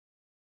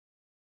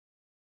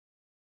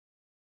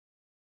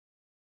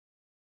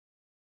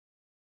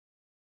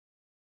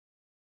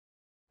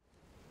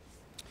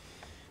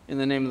In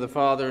the name of the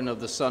Father, and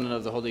of the Son, and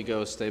of the Holy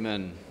Ghost,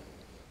 amen.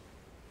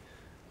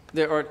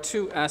 There are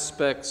two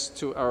aspects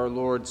to our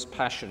Lord's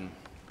passion.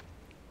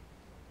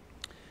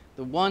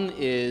 The one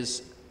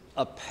is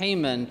a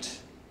payment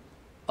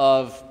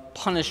of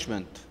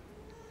punishment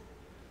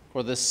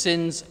for the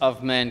sins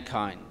of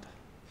mankind,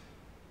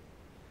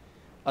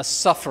 a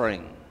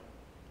suffering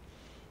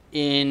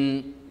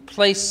in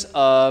place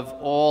of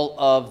all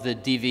of the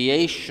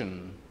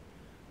deviation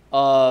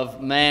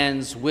of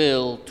man's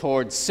will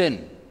towards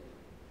sin.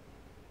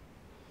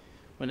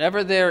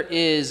 Whenever there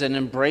is an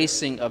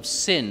embracing of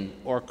sin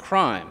or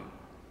crime,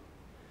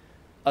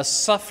 a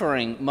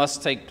suffering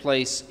must take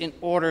place in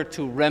order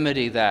to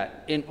remedy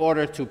that, in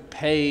order to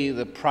pay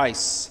the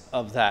price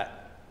of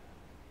that.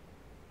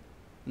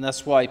 And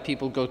that's why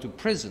people go to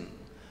prison.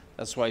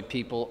 That's why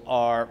people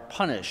are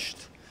punished.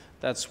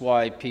 That's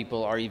why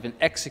people are even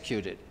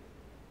executed.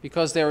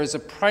 Because there is a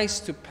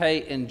price to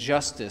pay in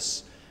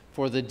justice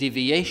for the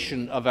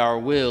deviation of our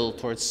will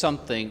towards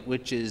something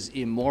which is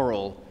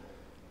immoral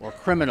or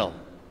criminal.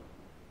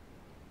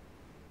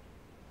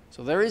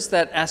 So there is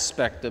that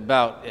aspect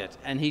about it,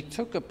 and he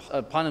took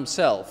upon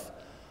himself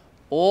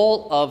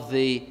all of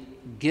the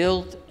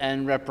guilt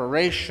and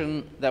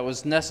reparation that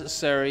was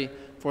necessary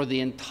for the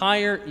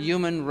entire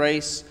human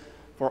race,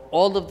 for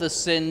all of the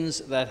sins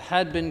that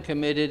had been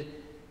committed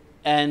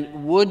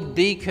and would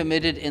be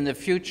committed in the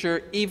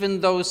future. Even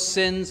those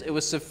sins, it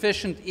was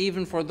sufficient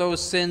even for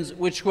those sins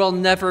which will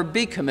never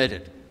be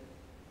committed.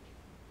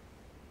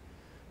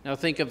 Now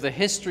think of the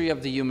history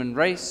of the human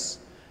race.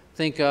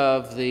 Think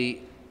of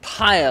the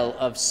pile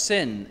of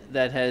sin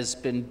that has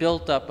been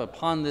built up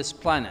upon this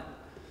planet.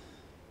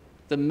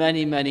 The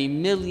many, many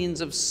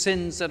millions of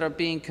sins that are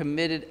being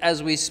committed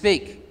as we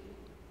speak.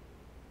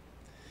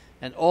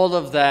 And all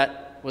of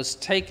that was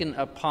taken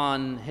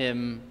upon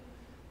him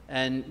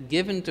and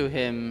given to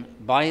him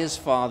by his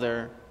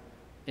Father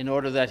in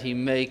order that he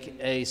make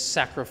a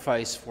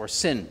sacrifice for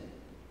sin.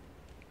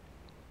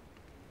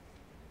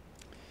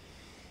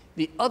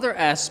 The other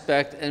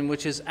aspect, and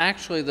which is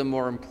actually the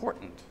more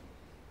important,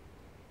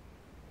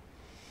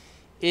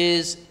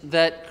 is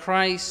that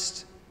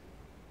Christ,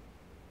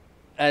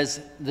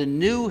 as the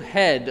new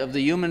head of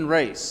the human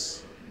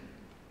race,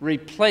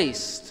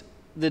 replaced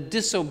the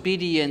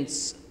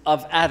disobedience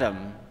of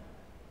Adam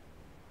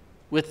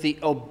with the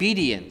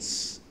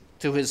obedience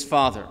to his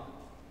Father.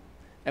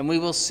 And we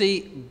will see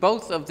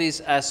both of these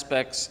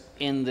aspects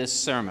in this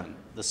sermon,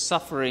 the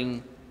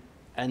suffering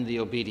and the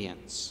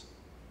obedience.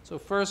 So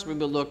first we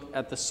will look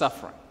at the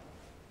suffering.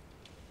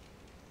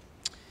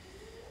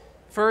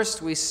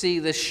 First, we see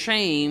the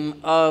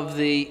shame of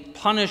the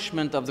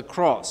punishment of the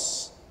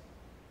cross.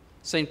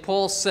 St.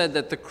 Paul said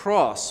that the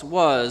cross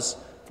was,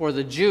 for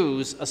the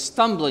Jews, a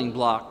stumbling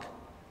block,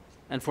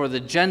 and for the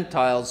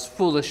Gentiles,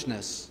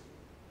 foolishness.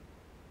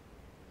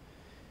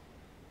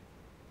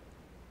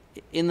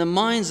 In the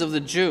minds of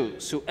the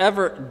Jews,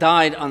 whoever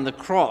died on the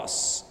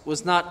cross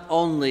was not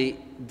only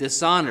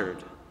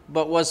dishonored,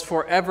 but was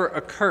forever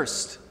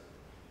accursed.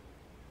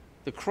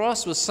 The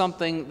cross was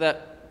something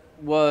that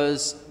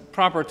was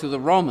proper to the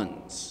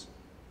Romans.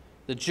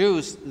 The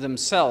Jews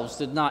themselves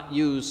did not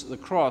use the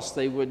cross.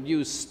 They would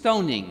use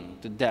stoning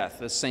to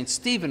death, as St.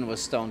 Stephen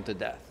was stoned to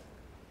death.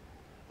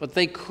 But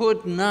they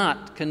could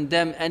not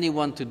condemn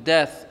anyone to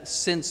death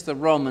since the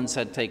Romans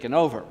had taken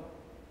over.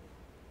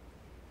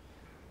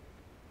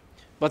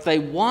 But they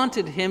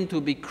wanted him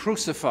to be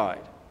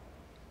crucified.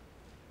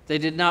 They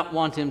did not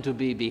want him to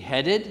be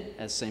beheaded,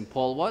 as St.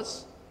 Paul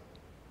was,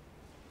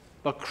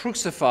 but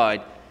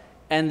crucified.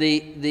 And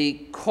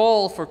the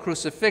call for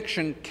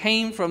crucifixion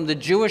came from the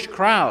Jewish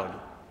crowd.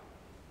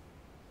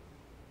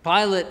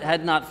 Pilate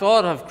had not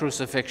thought of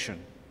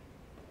crucifixion,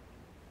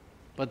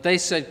 but they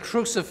said,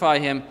 crucify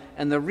him,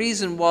 and the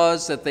reason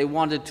was that they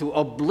wanted to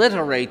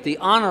obliterate the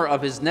honor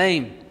of his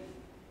name.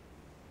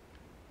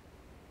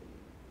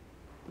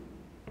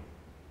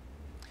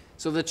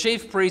 So the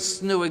chief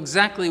priests knew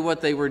exactly what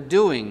they were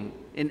doing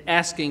in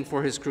asking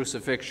for his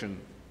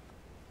crucifixion.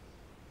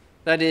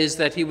 That is,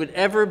 that he would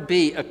ever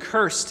be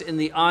accursed in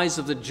the eyes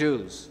of the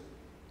Jews.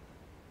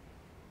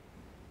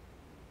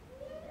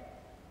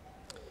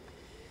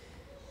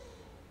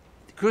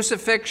 The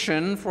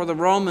crucifixion for the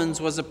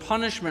Romans was a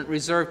punishment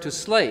reserved to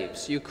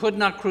slaves. You could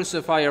not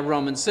crucify a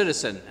Roman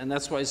citizen, and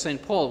that's why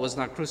St. Paul was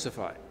not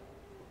crucified.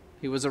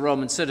 He was a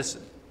Roman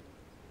citizen.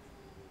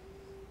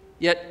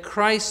 Yet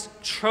Christ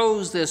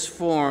chose this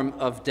form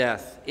of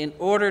death in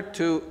order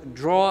to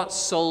draw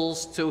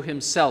souls to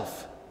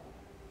himself.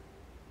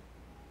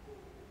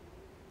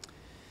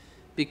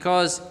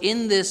 Because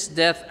in this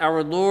death,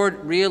 our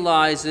Lord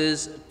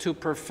realizes to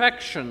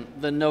perfection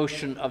the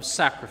notion of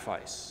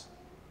sacrifice,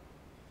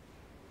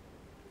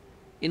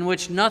 in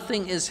which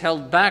nothing is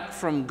held back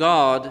from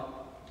God,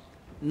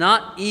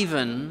 not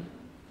even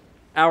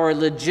our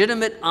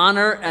legitimate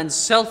honor and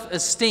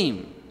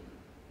self-esteem.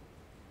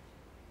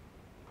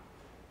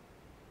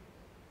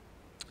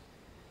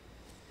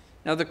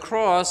 Now, the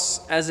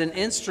cross as an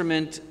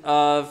instrument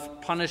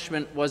of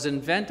punishment was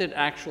invented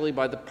actually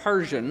by the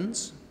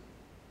Persians,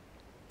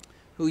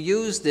 who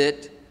used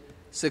it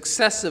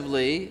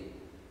successively,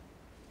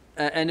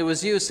 and it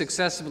was used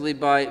successively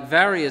by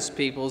various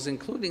peoples,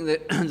 including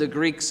the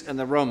Greeks and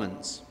the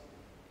Romans.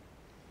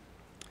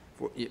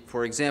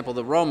 For example,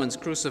 the Romans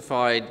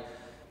crucified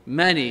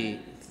many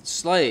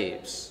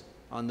slaves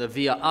on the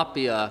Via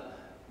Appia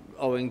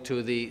owing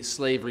to the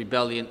slave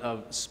rebellion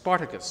of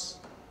Spartacus,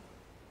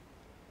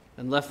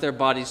 and left their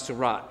bodies to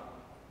rot.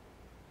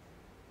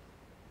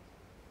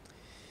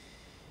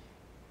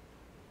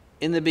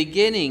 In the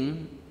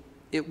beginning,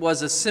 it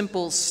was a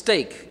simple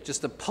stake,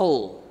 just a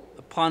pole,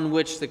 upon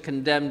which the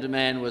condemned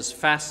man was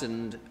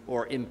fastened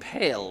or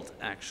impaled,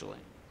 actually,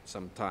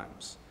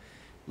 sometimes.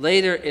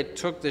 Later, it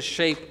took the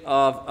shape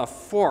of a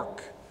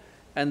fork,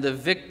 and the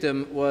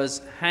victim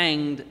was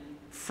hanged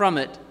from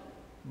it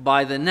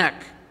by the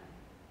neck.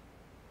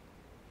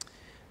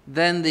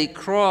 Then the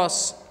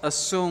cross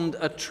assumed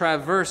a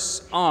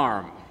transverse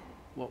arm,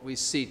 what we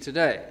see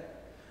today.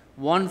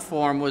 One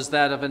form was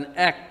that of an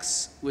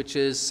X, which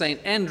is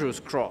St. Andrew's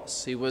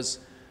cross. He was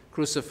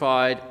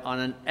crucified on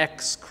an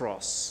X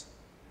cross.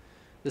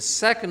 The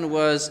second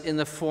was in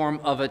the form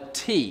of a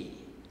T.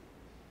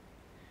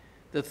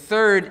 The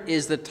third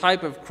is the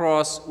type of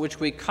cross which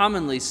we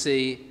commonly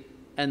see,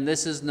 and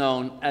this is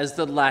known as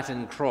the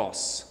Latin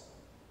cross.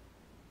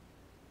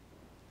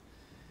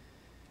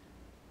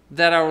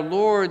 That our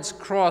Lord's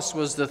cross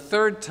was the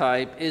third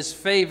type is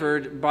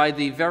favored by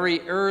the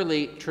very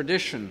early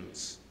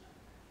traditions.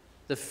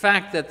 The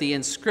fact that the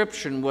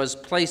inscription was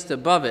placed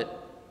above it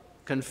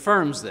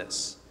confirms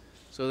this,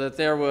 so that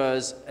there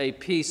was a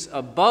piece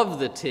above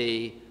the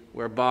T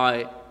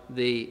whereby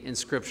the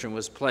inscription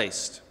was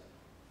placed.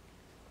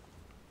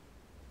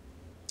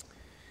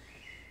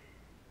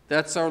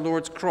 That's our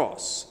Lord's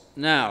cross.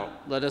 Now,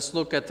 let us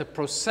look at the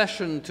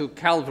procession to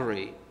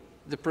Calvary.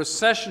 The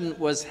procession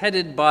was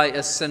headed by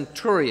a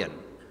centurion,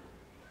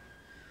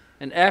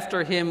 and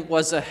after him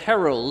was a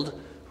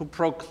herald who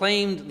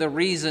proclaimed the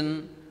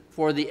reason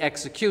for the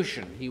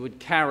execution. He would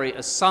carry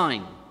a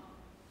sign.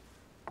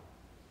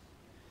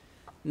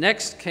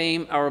 Next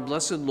came our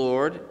blessed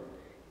Lord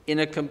in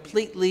a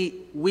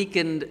completely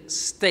weakened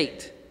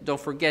state.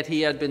 Don't forget,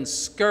 he had been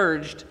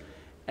scourged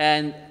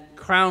and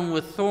crowned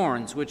with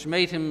thorns, which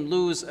made him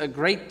lose a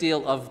great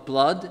deal of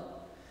blood.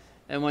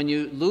 And when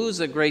you lose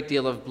a great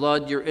deal of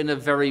blood, you're in a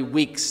very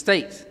weak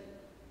state.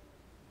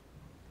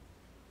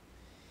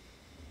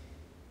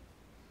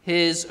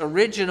 His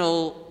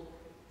original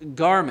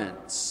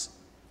garments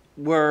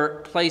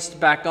were placed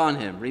back on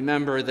him.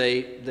 Remember,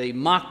 they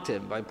mocked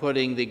him by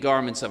putting the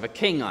garments of a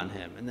king on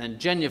him and then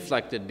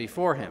genuflected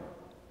before him.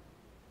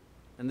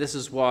 And this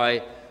is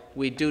why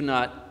we do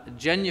not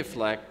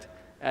genuflect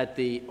at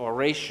the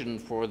oration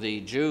for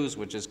the Jews,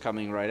 which is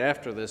coming right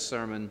after this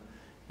sermon,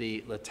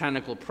 the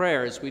litanical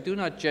prayers. We do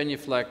not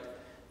genuflect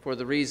for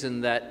the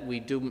reason that we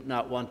do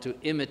not want to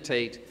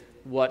imitate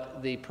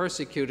what the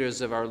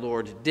persecutors of our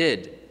Lord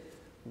did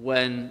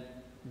when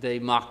they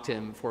mocked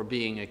him for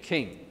being a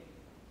king.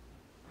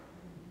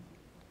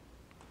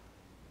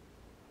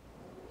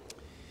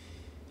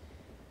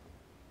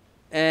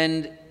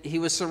 And he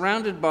was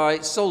surrounded by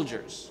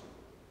soldiers.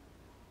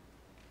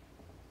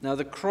 Now,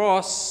 the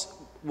cross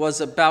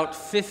was about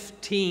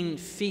 15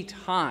 feet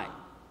high.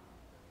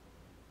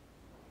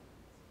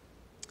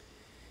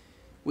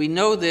 We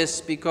know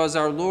this because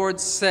our Lord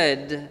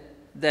said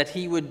that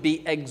he would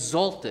be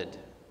exalted.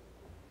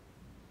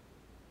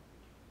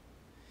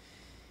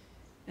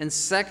 And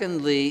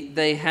secondly,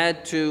 they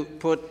had to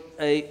put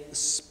a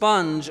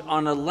sponge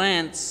on a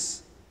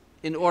lance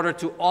in order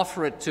to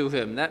offer it to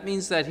him. That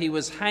means that he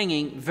was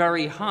hanging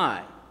very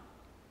high.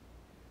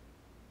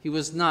 He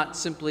was not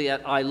simply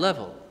at eye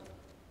level.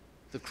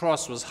 The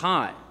cross was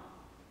high.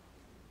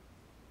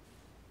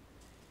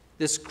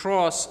 This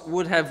cross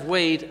would have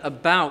weighed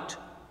about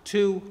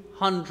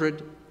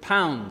 200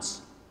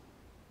 pounds.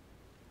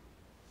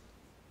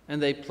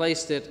 And they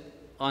placed it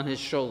on his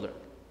shoulder.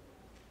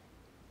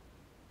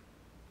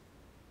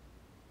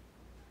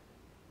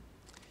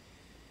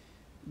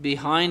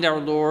 Behind our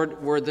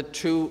Lord were the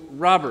two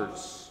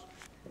robbers.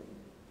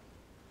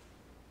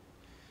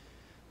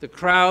 The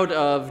crowd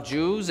of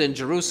Jews in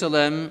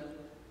Jerusalem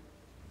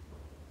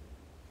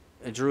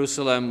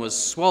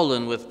was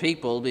swollen with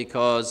people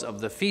because of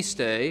the feast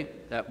day.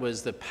 That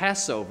was the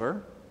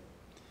Passover.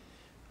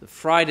 The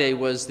Friday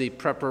was the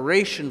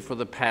preparation for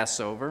the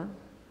Passover.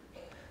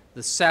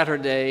 The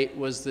Saturday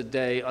was the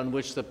day on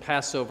which the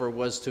Passover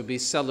was to be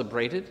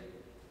celebrated.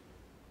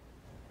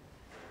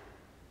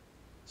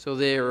 So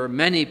there were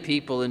many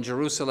people in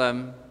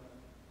Jerusalem.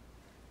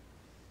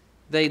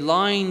 They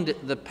lined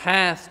the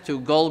path to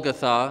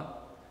Golgotha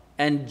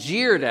and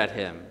jeered at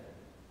him,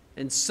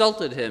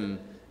 insulted him,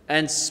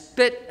 and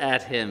spit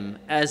at him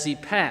as he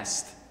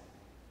passed.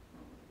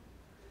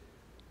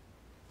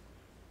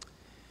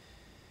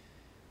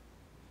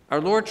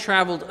 Our Lord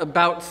traveled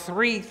about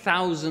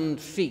 3,000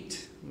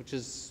 feet, which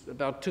is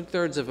about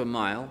 2/3 of a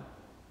mile.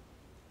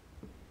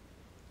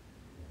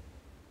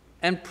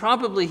 And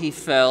probably he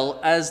fell,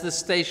 as the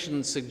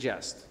stations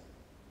suggest.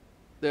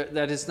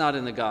 That is not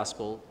in the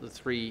gospel, the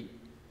three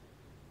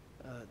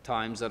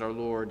times that our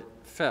Lord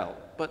fell,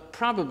 but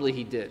probably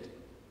he did.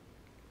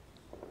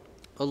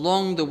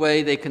 Along the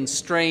way, they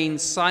constrained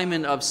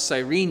Simon of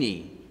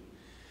Cyrene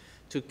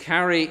to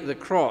carry the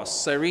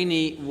cross.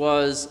 Cyrene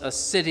was a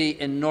city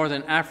in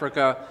northern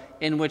Africa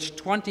in which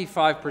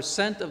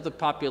 25% of the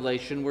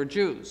population were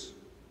Jews.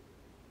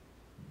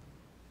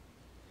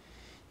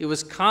 It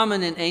was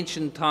common in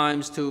ancient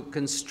times to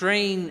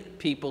constrain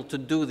people to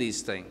do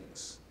these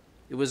things.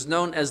 It was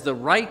known as the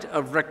right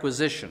of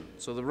requisition.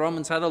 So the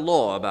Romans had a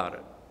law about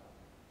it.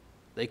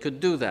 They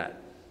could do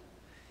that.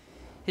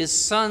 His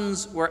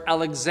sons were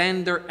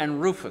Alexander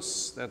and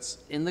Rufus. That's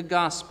in the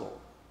gospel.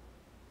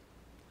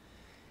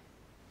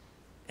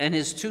 And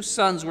his two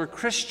sons were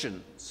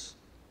Christians,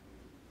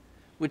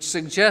 which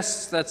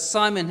suggests that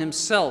Simon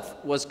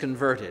himself was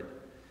converted.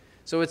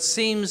 So it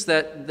seems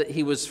that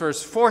he was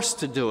first forced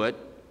to do it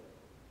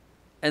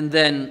and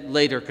then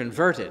later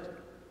converted.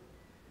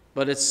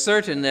 But it's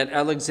certain that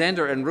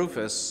Alexander and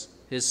Rufus,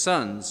 his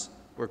sons,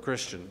 were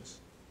Christians.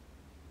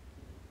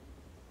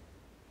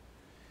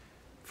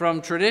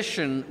 From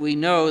tradition, we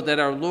know that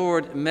our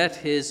Lord met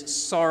his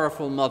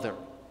sorrowful mother.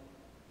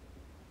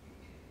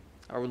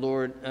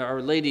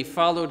 Our Lady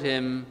followed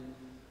him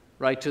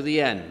right to the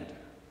end.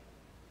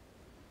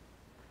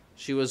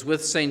 She was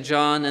with St.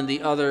 John and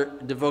the other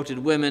devoted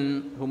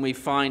women whom we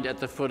find at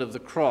the foot of the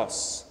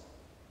cross.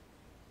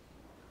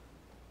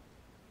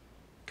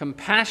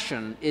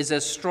 Compassion is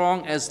as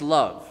strong as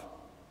love.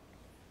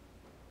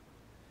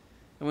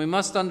 And we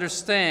must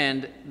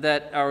understand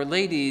that Our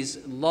Lady's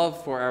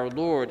love for our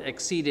Lord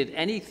exceeded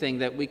anything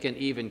that we can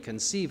even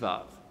conceive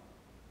of.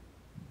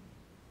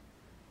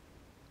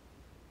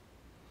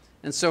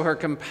 And so her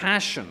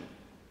compassion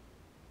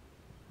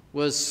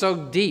was so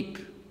deep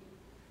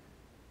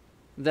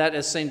that,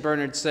 as St.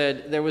 Bernard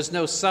said, there was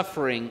no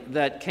suffering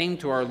that came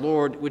to our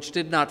Lord which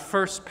did not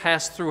first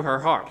pass through her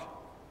heart.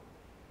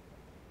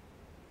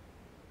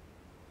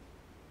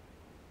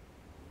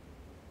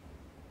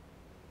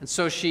 And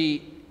so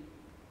she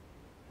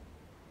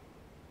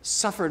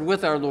suffered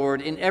with our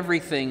Lord in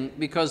everything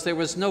because there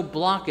was no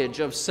blockage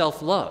of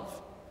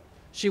self-love.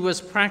 She was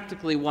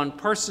practically one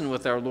person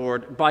with our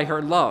Lord by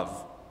her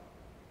love.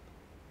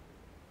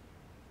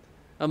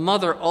 A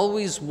mother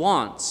always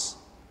wants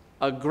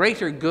a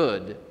greater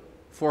good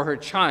for her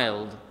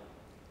child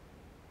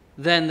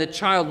than the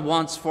child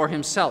wants for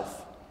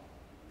himself.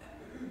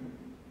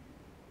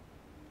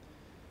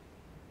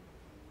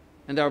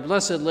 And our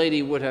Blessed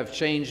Lady would have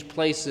changed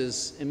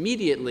places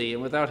immediately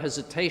and without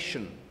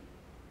hesitation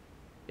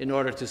in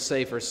order to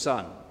save her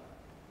son.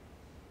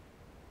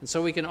 And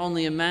so we can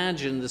only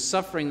imagine the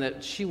suffering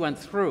that she went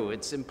through.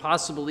 It's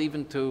impossible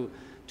even to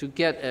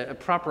get a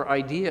proper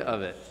idea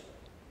of it.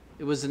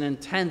 It was an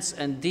intense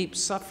and deep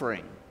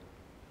suffering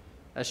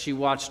as she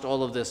watched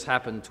all of this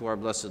happen to our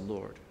Blessed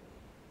Lord.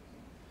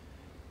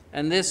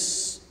 And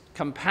this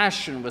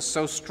compassion was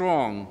so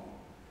strong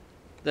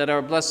that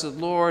our Blessed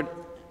Lord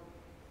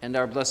and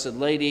our Blessed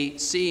Lady,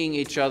 seeing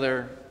each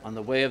other on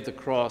the way of the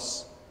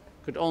cross,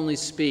 could only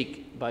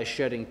speak by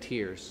shedding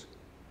tears,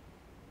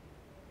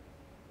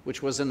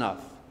 which was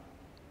enough.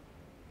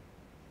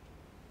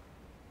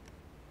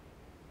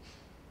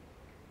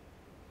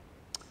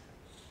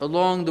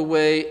 Along the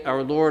way,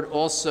 our Lord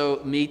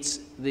also meets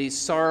the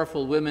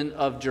sorrowful women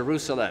of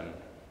Jerusalem.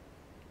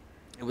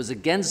 It was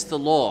against the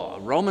law, a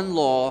Roman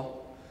law,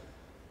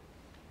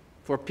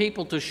 for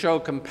people to show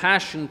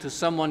compassion to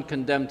someone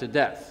condemned to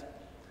death.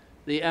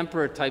 The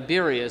Emperor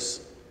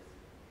Tiberius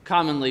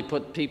commonly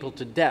put people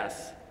to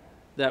death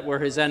that were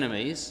his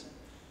enemies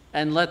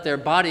and let their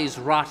bodies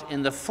rot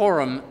in the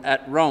forum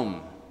at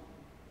Rome.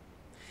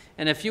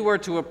 And if you were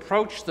to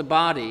approach the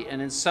body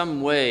and in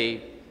some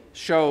way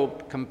show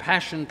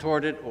compassion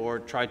toward it or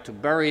try to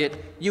bury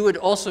it, you would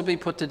also be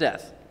put to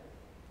death.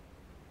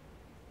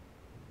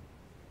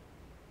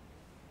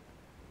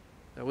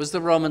 That was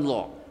the Roman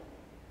law.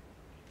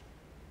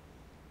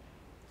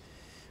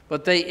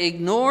 But they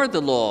ignored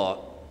the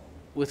law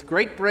with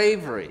great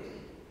bravery,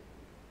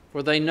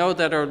 for they know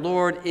that our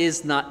Lord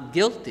is not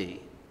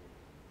guilty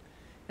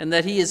and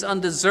that he is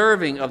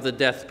undeserving of the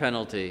death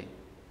penalty.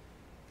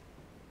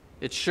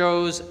 It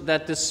shows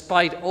that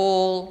despite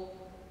all,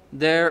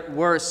 there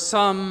were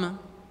some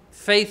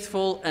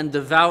faithful and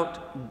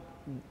devout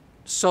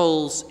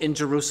souls in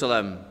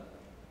Jerusalem,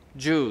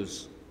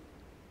 Jews.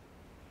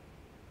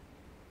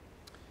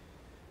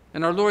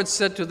 And our Lord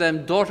said to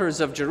them, "Daughters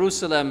of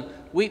Jerusalem,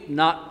 weep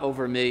not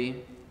over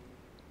me,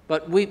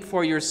 but weep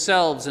for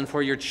yourselves and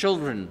for your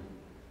children.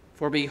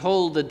 For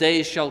behold, the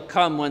days shall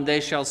come when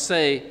they shall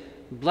say,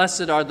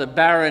 Blessed are the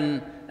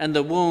barren and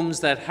the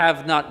wombs that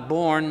have not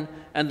borne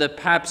and the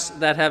paps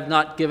that have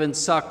not given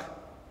suck.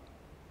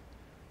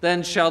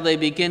 Then shall they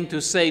begin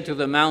to say to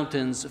the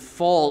mountains,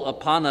 Fall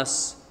upon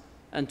us,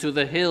 and to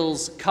the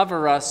hills,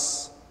 Cover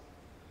us.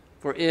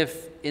 For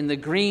if in the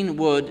green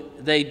wood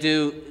they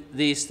do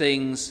these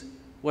things,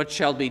 what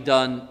shall be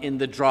done in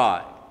the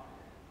dry?"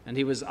 And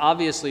he was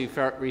obviously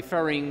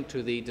referring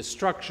to the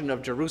destruction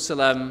of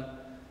Jerusalem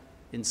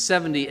in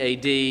 70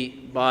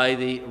 AD by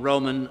the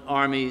Roman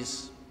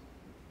armies.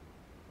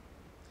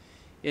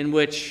 in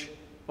which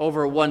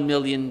over 1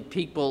 million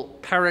people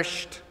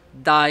perished,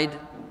 died,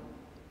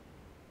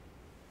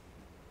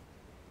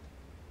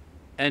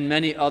 and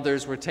many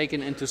others were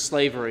taken into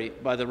slavery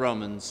by the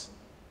Romans,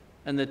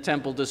 and the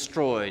temple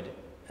destroyed,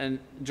 and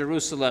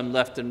Jerusalem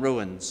left in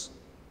ruins.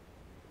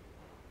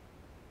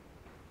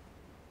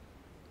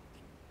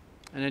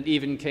 And it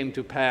even came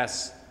to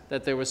pass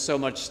that there was so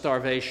much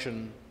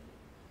starvation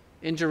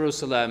in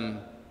Jerusalem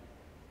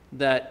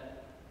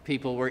that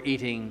people were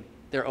eating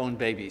their own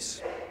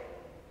babies.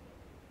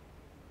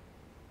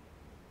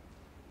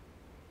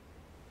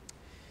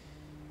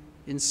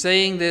 In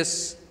saying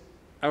this,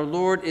 our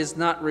Lord is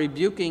not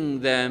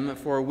rebuking them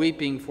for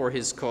weeping for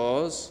his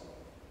cause.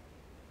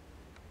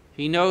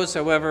 He knows,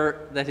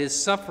 however, that his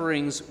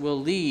sufferings will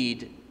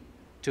lead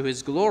to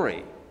his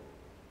glory,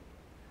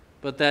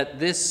 but that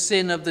this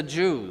sin of the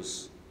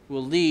Jews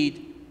will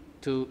lead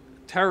to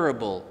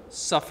terrible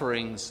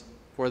sufferings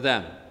for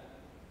them.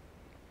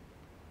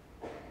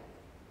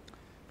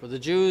 For the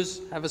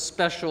Jews have a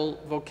special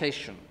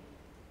vocation,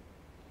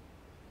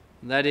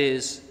 and that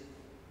is,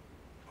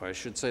 or I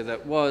should say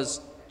that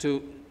was,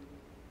 to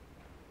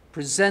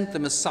present the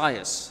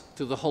Messiah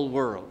to the whole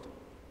world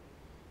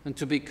and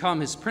to become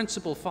his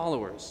principal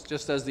followers,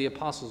 just as the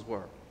apostles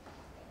were.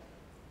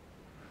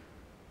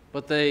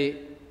 But they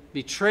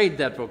betrayed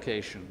that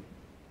vocation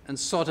and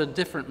sought a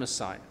different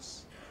Messiah.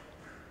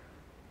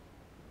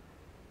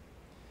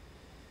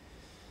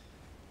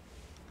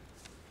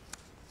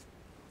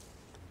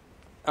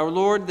 Our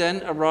Lord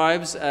then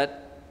arrives at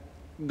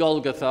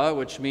Golgotha,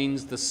 which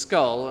means the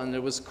skull, and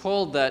it was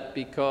called that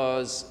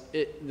because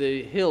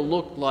the hill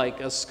looked like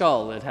a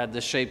skull. It had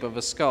the shape of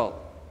a skull.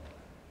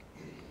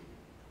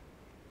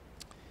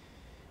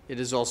 It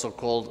is also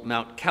called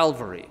Mount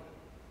Calvary.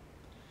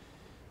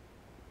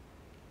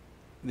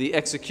 The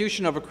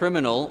execution of a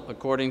criminal,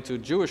 according to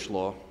Jewish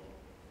law,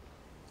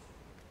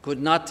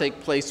 could not take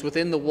place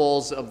within the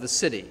walls of the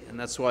city, and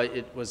that's why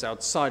it was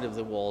outside of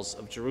the walls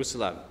of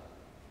Jerusalem.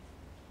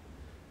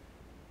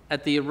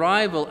 At the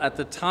arrival at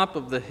the top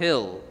of the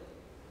hill,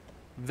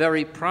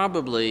 very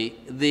probably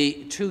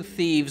the two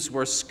thieves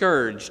were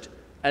scourged,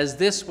 as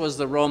this was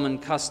the Roman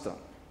custom,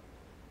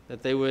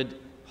 that they would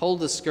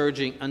hold the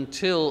scourging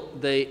until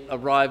they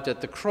arrived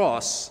at the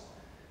cross,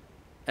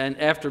 and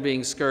after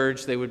being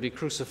scourged, they would be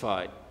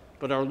crucified.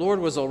 But our Lord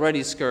was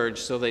already scourged,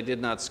 so they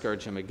did not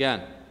scourge him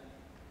again.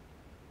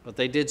 But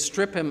they did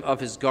strip him of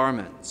his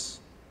garments.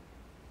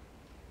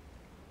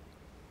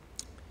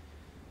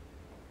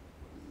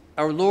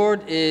 Our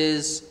Lord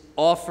is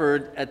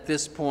offered at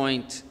this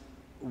point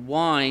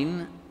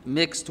wine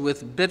mixed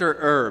with bitter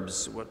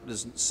herbs, what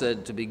is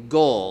said to be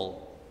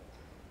gall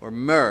or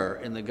myrrh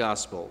in the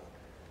gospel.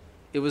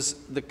 It was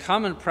the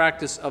common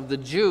practice of the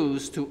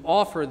Jews to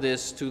offer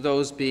this to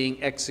those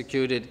being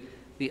executed,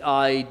 the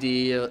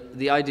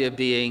idea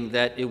being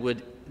that it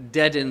would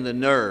deaden the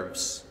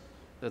nerves,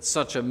 that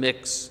such a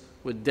mix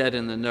would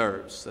deaden the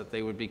nerves, that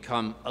they would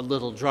become a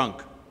little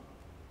drunk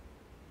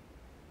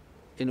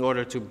in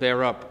order to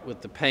bear up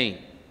with the pain.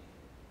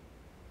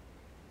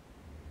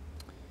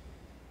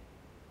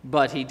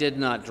 But he did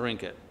not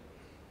drink it.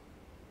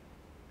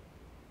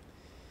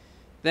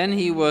 Then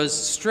he was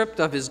stripped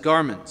of his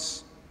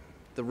garments.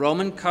 The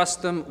Roman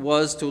custom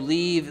was to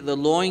leave the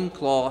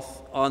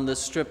loincloth on the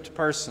stripped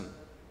person.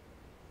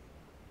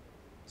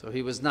 So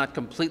he was not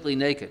completely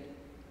naked.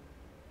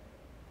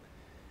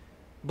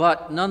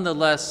 But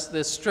nonetheless,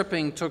 this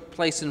stripping took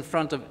place in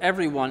front of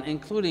everyone,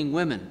 including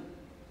women,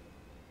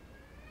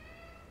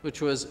 which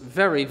was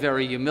very,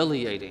 very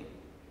humiliating.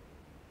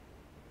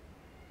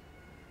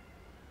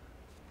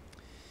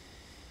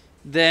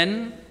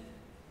 Then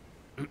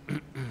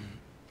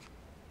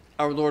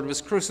our Lord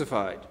was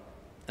crucified.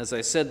 As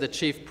I said, the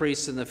chief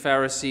priests and the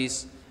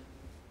Pharisees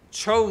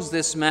chose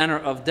this manner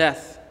of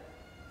death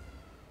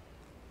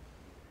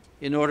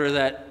in order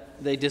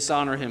that they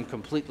dishonor him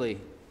completely.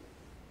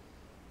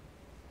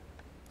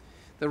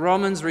 The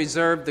Romans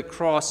reserved the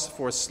cross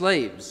for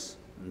slaves,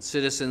 and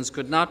citizens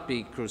could not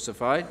be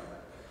crucified.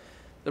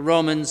 The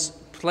Romans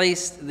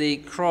placed the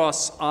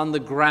cross on the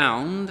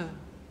ground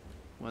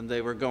when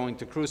they were going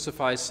to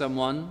crucify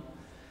someone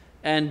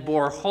and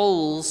bore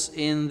holes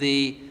in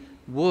the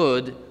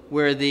wood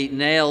where the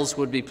nails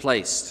would be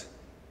placed,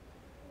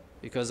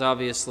 because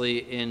obviously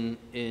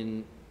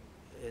in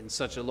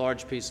such a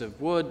large piece of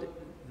wood,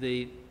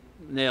 the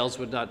nails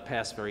would not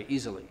pass very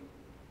easily.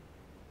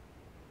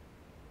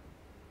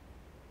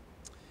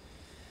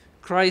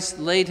 Christ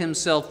laid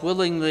himself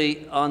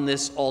willingly on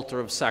this altar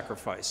of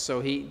sacrifice,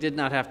 so he did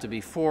not have to be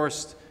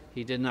forced,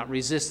 he did not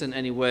resist in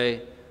any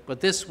way, but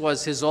this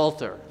was his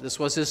altar, this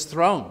was his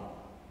throne,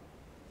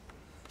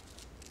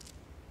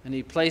 and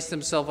he placed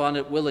himself on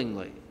it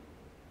willingly.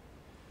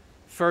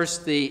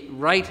 First, the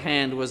right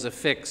hand was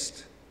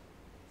affixed.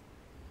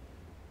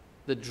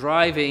 The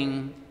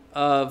driving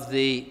of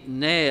the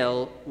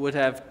nail would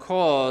have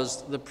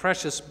caused the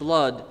precious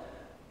blood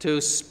to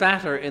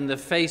spatter in the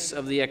face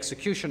of the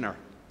executioner.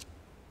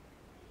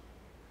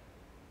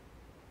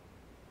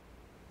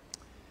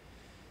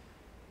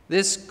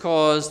 This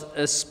caused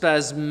a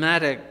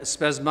spasmodic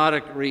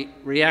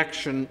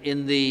reaction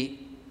in the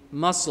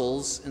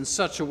muscles in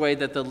such a way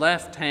that the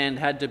left hand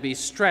had to be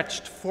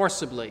stretched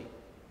forcibly,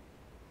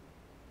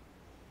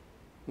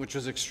 which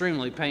was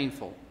extremely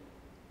painful.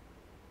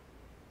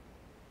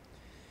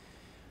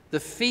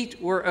 The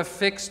feet were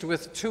affixed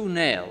with 2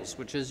 nails,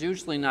 which is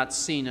usually not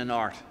seen in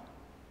art.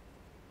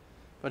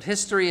 But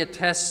history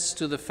attests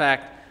to the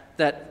fact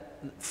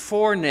that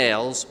 4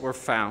 nails were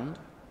found,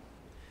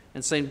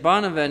 and St.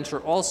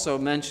 Bonaventure also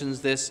mentions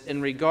this in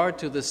regard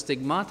to the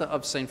stigmata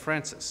of St.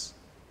 Francis,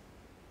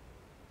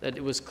 that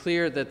it was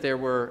clear that there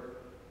were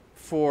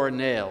 4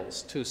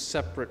 nails, 2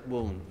 separate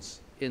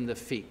wounds in the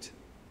feet,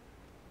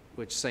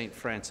 which St.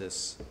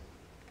 Francis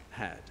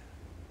had.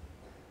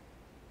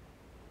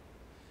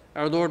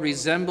 Our Lord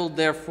resembled,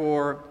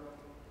 therefore,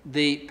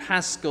 the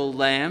Paschal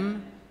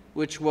lamb,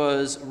 which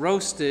was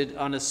roasted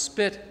on a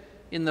spit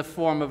in the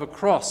form of a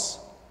cross.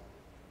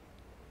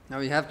 Now,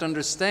 you have to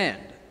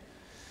understand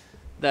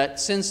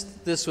that since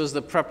this was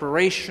the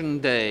preparation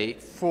day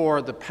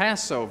for the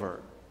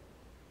Passover,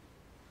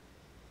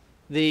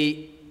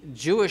 the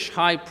Jewish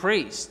high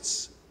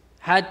priests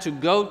had to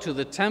go to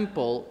the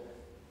temple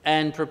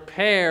and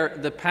prepare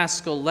the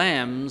Paschal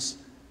lambs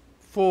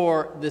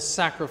for the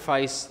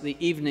sacrifice, the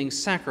evening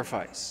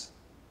sacrifice.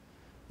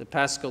 The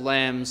Paschal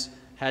lambs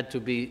had to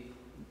be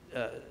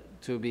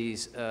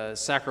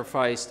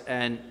sacrificed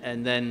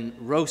and then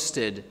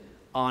roasted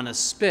on a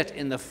spit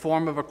in the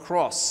form of a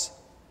cross.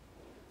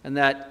 And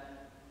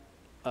that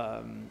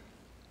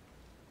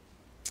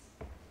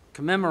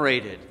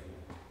commemorated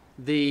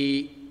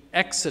the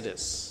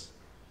Exodus,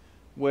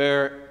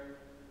 where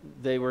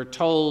they were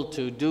told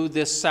to do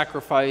this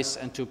sacrifice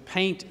and to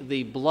paint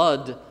the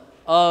blood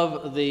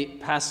of the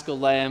Paschal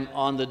lamb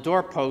on the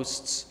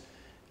doorposts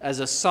as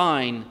a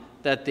sign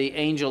that the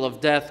angel of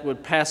death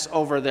would pass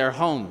over their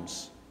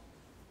homes.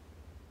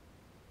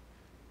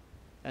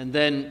 And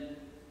then,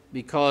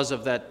 because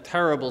of that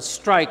terrible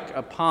strike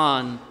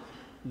upon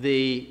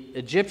the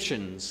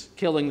Egyptians,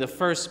 killing the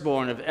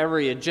firstborn of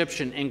every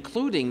Egyptian,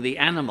 including the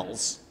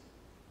animals,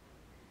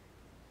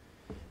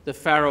 the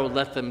Pharaoh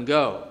let them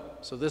go.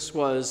 So this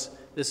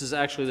is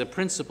actually the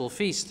principal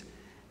feast.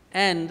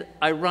 And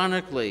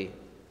ironically,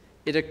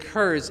 it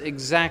occurs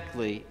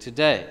exactly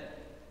today.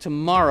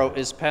 Tomorrow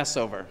is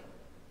Passover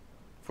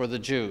for the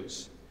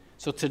Jews.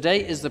 So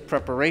today is the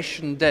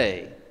preparation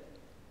day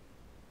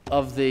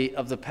of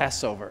the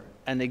Passover.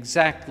 And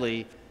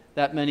exactly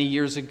that many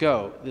years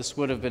ago, this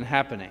would have been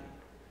happening.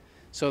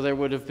 So there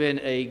would have been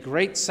a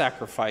great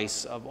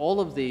sacrifice of all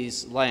of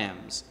these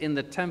lambs in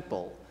the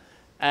temple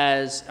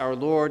as our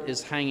Lord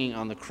is hanging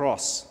on the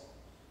cross,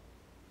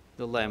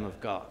 the Lamb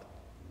of God.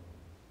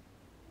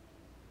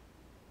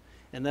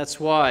 And that's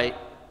why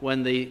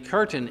when the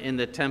curtain in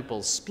the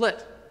temple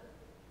split,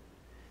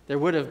 there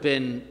would have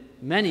been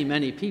many,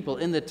 many people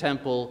in the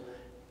temple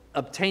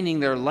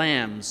obtaining their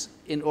lambs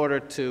in order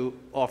to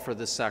offer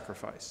this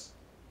sacrifice.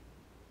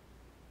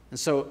 And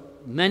so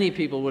many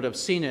people would have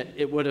seen it.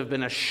 It would have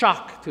been a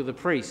shock to the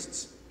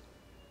priests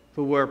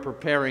who were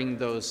preparing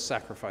those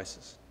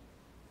sacrifices.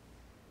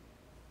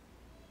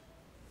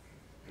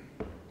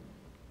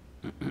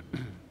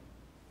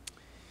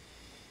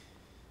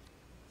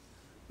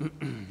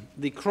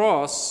 The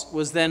cross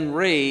was then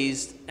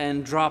raised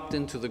and dropped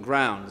into the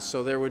ground.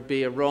 So there would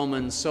be a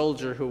Roman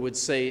soldier who would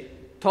say,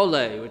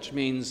 "Tolle," which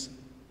means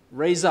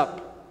raise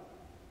up.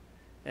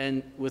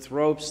 And with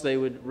ropes, they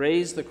would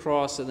raise the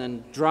cross and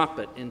then drop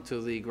it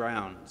into the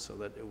ground so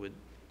that it would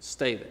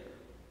stay there.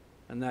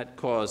 And that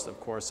caused, of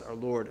course, our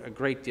Lord a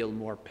great deal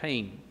more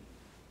pain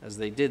as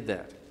they did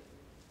that.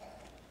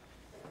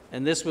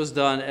 And this was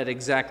done at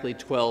exactly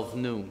 12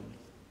 noon.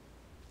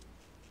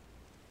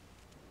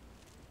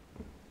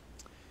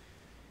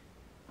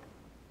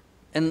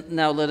 And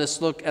now let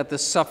us look at the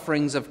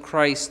sufferings of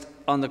Christ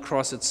on the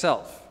cross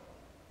itself.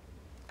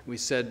 We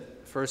said,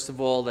 first of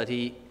all, that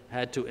he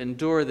had to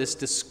endure this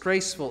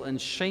disgraceful and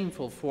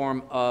shameful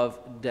form of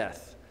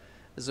death.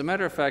 As a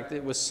matter of fact,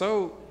 it was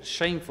so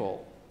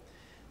shameful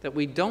that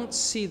we don't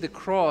see the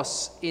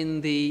cross in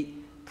the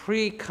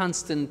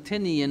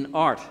pre-Constantinian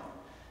art.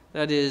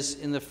 That is,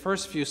 in the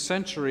first few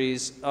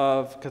centuries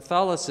of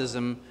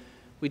Catholicism,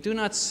 we do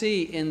not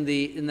see in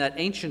that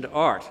ancient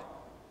art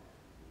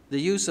the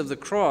use of the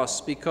cross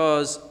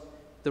because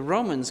the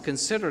Romans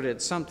considered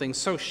it something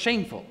so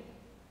shameful.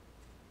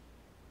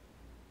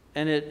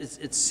 And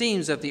it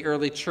seems that the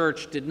early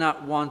church did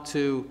not want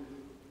to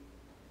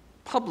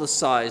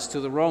publicize to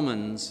the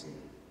Romans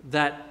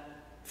that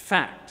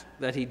fact,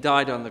 that he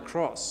died on the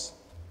cross.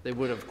 They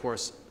would, of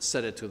course,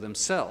 said it to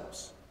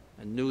themselves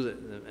and knew that,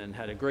 and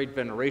had a great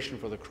veneration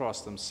for the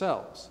cross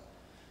themselves.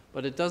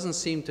 But it doesn't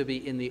seem to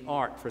be in the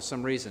art for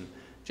some reason.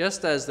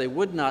 Just as they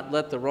would not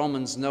let the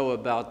Romans know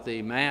about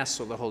the Mass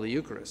or the Holy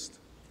Eucharist,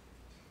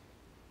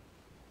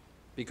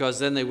 because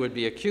then they would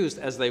be accused,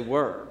 as they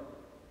were,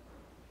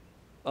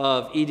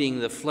 of eating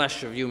the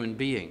flesh of human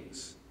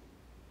beings.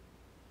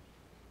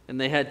 And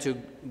they had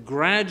to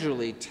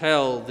gradually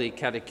tell the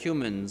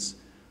catechumens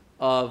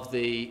of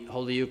the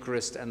Holy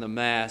Eucharist and the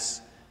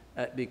Mass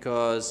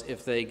because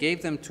if they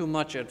gave them too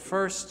much at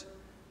first,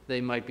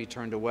 they might be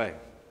turned away.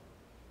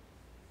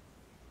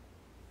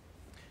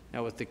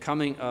 Now, with the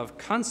coming of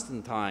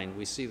Constantine,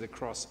 we see the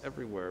cross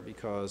everywhere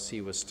because he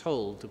was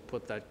told to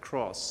put that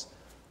cross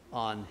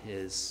on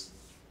his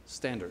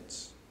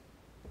standards.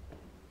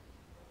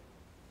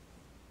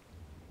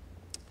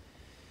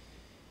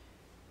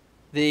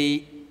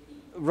 The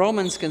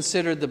Romans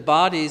considered the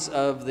bodies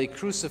of the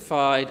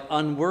crucified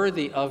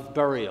unworthy of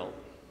burial.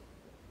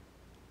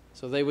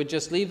 So they would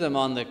just leave them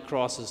on the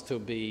crosses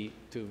to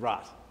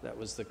rot. That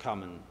was the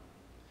common.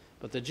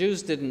 But the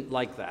Jews didn't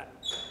like that,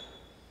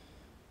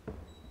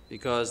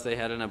 because they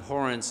had an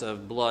abhorrence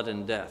of blood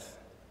and death.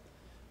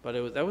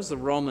 But that was the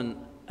Roman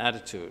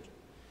attitude.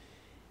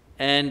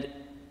 And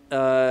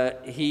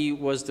he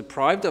was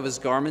deprived of his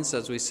garments,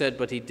 as we said,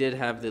 but he did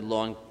have the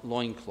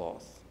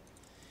loincloth.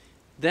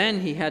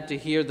 Then he had to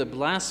hear the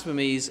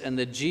blasphemies and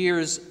the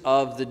jeers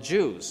of the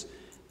Jews.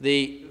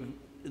 The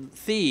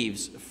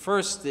thieves,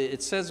 first,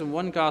 it says in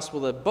one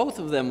gospel that both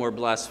of them were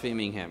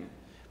blaspheming him.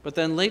 But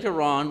then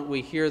later on,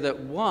 we hear that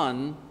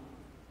one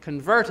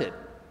converted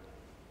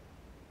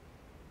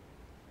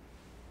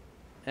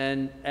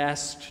and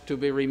asked to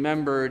be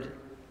remembered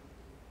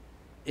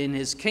in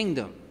his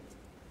kingdom.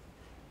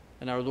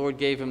 And our Lord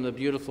gave him the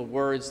beautiful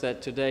words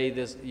that today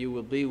you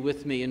will be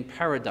with me in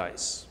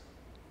paradise.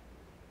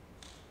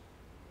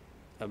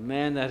 A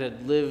man that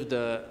had lived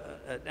an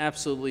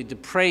absolutely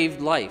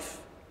depraved life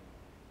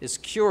is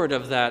cured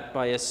of that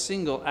by a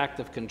single act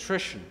of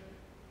contrition,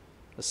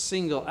 a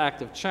single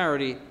act of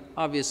charity,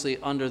 obviously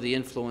under the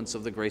influence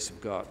of the grace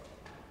of God.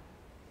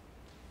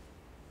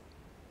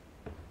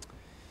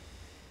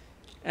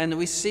 And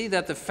we see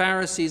that the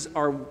Pharisees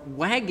are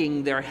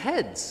wagging their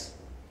heads.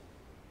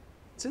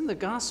 It's in the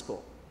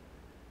gospel.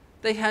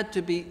 They had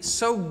to be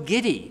so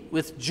giddy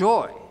with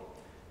joy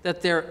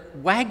that they're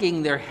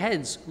wagging their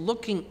heads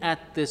looking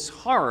at this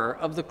horror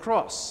of the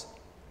cross.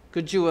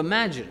 Could you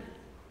imagine?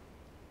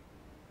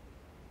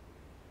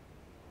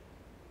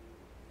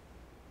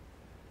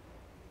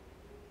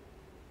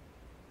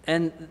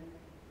 And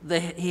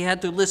he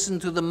had to listen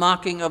to the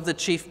mocking of the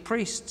chief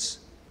priests.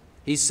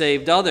 He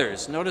saved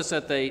others. Notice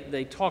that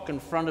they talk in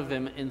front of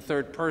him in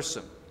third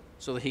person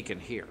so that he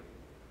can hear.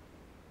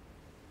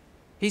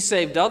 He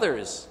saved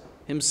others.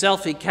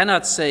 Himself he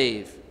cannot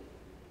save.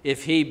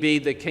 If he be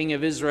the King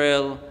of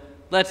Israel,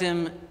 let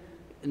him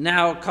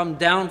now come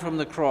down from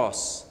the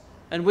cross,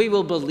 and we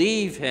will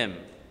believe him.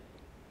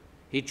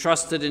 He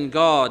trusted in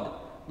God.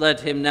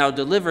 Let him now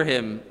deliver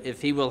him,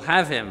 if he will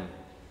have him.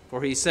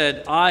 For he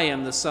said, I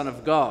am the Son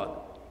of God.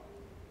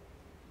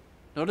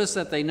 Notice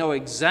that they know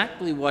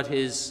exactly what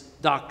his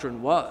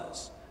doctrine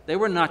was. They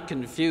were not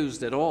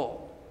confused at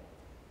all.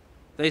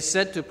 They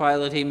said to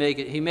Pilate,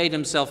 he made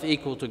himself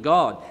equal to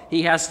God.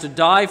 He has to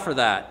die for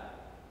that.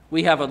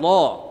 We have a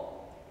law.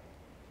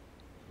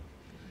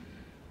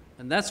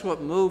 And that's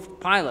what moved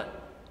Pilate.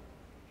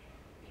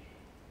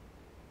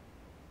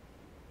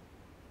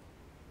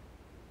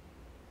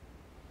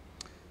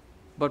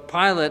 But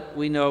Pilate,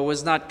 we know,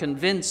 was not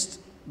convinced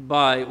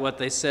by what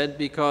they said,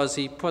 because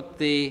he put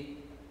the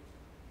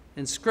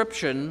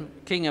inscription,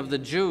 King of the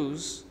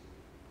Jews,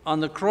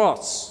 on the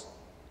cross.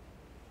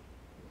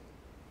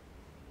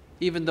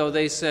 Even though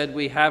they said,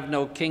 we have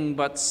no king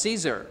but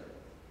Caesar.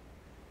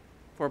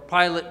 For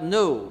Pilate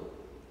knew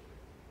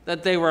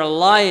that they were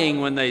lying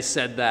when they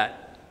said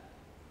that.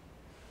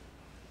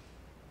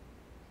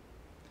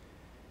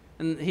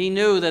 And he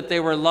knew that they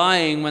were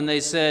lying when they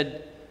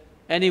said,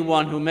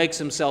 anyone who makes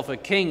himself a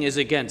king is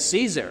against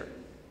Caesar.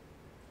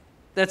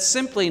 That's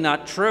simply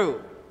not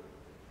true.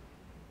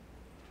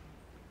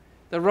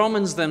 The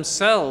Romans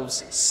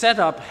themselves set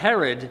up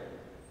Herod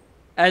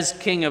as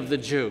king of the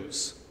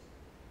Jews.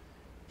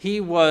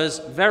 He was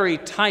very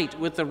tight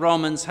with the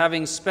Romans,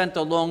 having spent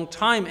a long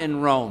time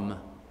in Rome.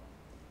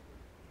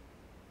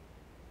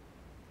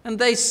 And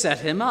they set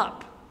him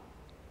up.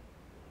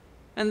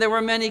 And there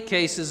were many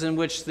cases in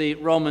which the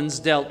Romans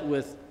dealt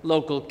with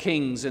local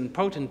kings and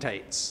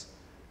potentates,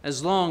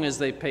 as long as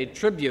they paid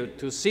tribute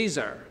to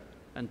Caesar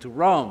and to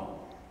Rome.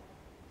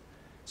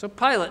 So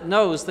Pilate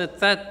knows that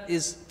that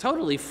is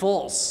totally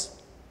false.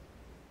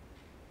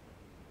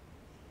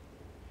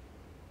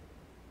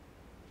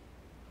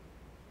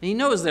 He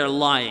knows they're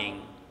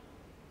lying.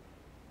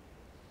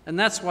 And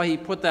that's why he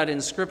put that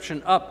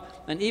inscription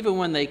up. And even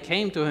when they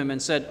came to him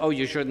and said, oh,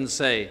 you shouldn't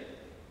say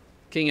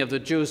King of the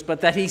Jews,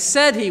 but that he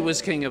said he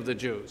was King of the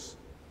Jews.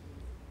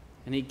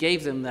 And he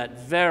gave them that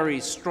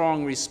very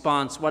strong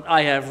response, what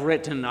I have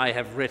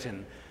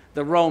written,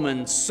 the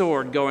Roman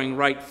sword going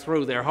right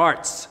through their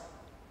hearts.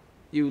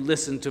 You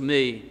listen to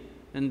me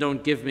and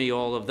don't give me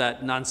all of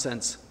that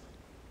nonsense.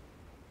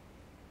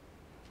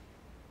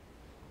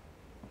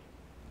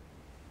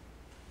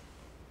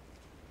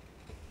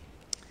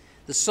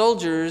 The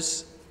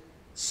soldiers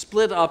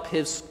split up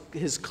his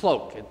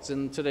cloak. It's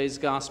in today's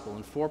gospel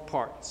in 4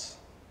 parts,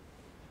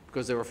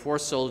 because there were 4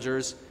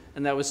 soldiers,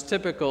 and that was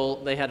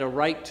typical. They had a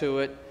right to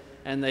it,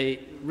 and they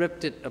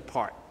ripped it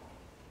apart.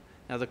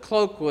 Now, the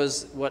cloak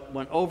was what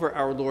went over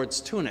our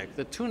Lord's tunic.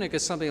 The tunic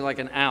is something like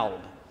an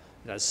alb.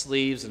 It has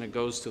sleeves and it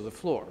goes to the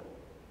floor.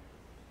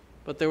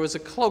 But there was a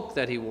cloak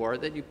that he wore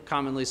that you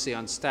commonly see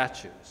on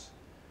statues,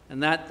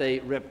 and that they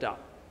ripped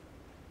up.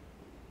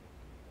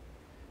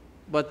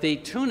 But the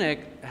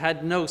tunic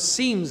had no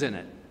seams in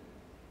it.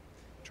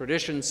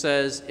 Tradition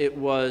says it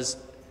was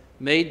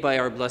made by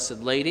Our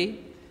Blessed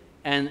Lady,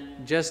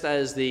 and just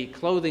as the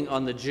clothing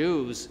on the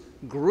Jews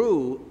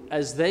grew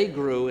as they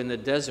grew in the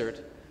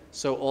desert,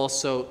 so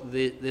also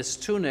this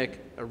tunic,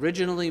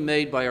 originally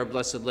made by Our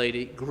Blessed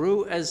Lady,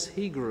 grew as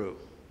he grew.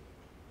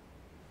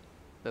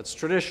 That's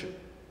tradition.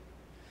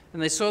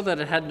 And they saw that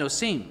it had no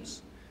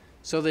seams,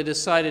 so they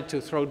decided to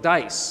throw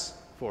dice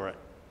for it.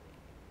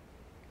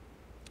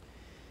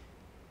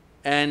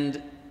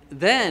 And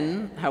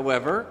then,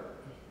 however,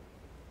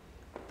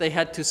 they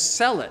had to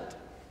sell it.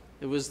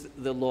 It was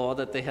the law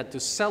that they had to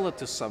sell it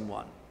to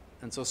someone.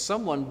 And so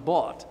someone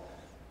bought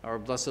our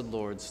Blessed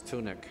Lord's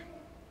tunic.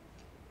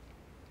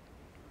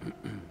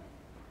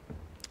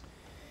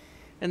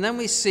 And then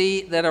we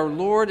see that our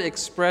Lord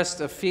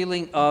expressed a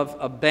feeling of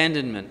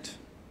abandonment.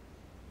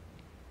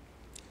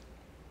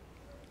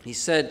 He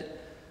said,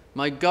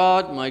 my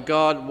God,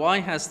 why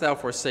hast thou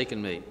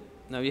forsaken me?"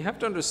 Now you have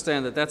to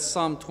understand that that's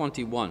Psalm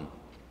 21,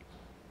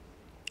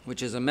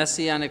 which is a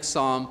messianic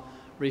psalm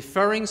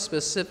referring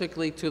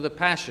specifically to the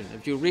Passion.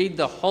 If you read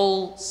the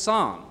whole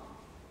psalm,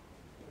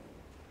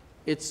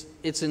 it's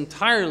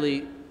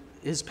entirely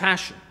his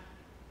Passion.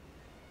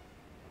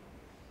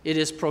 It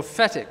is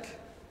prophetic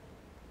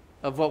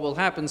of what will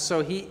happen.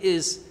 So he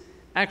is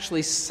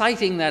actually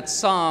citing that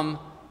psalm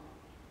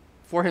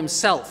for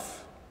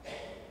himself.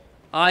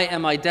 I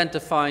am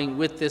identifying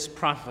with this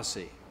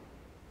prophecy.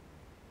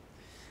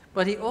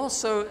 But he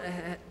also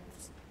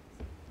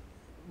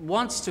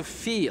wants to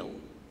feel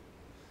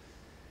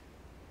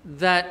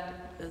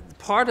that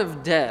part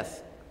of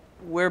death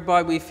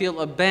whereby we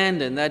feel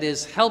abandoned, that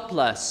is,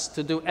 helpless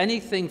to do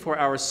anything for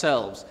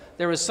ourselves.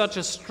 There is such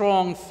a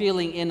strong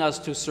feeling in us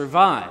to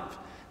survive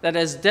that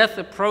as death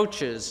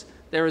approaches,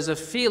 there is a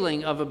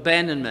feeling of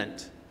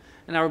abandonment.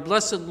 And our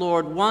blessed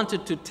Lord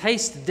wanted to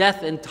taste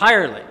death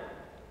entirely.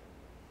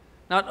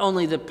 Not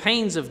only the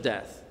pains of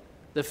death,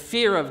 the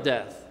fear of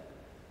death,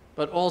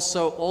 but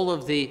also all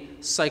of the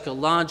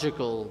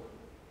psychological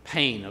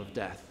pain of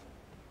death.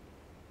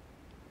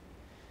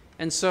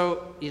 And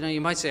so,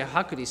 you might say,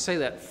 how could he say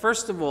that?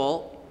 First of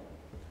all,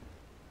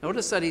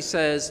 notice that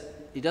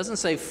he doesn't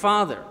say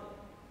Father,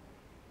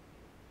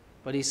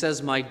 but he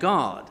says, my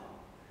God.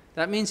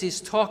 That means he's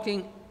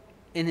talking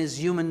in his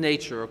human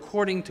nature,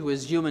 according to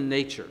his human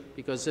nature.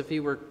 Because if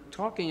he were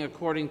talking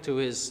according to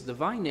his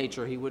divine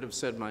nature, he would have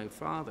said, my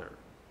Father.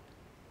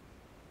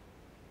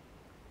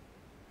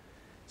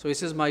 So he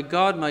says, my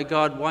God,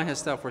 why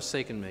hast thou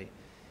forsaken me?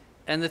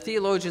 And the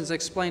theologians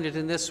explained it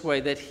in this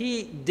way, that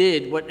he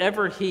did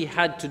whatever he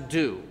had to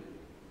do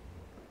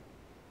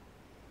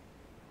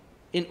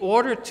in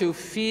order to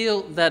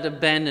feel that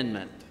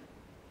abandonment.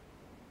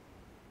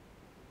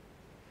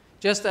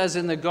 Just as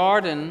in the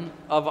Garden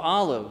of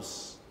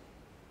Olives,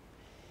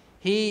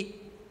 he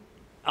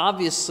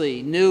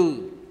obviously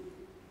knew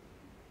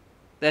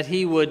that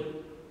he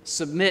would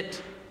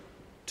submit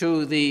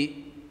to the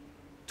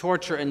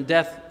torture and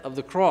death of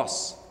the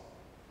cross,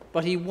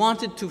 but he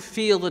wanted to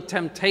feel the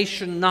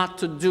temptation not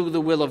to do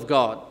the will of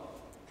God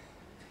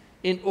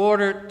in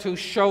order to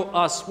show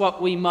us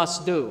what we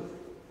must do,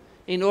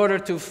 in order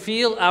to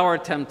feel our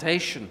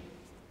temptation.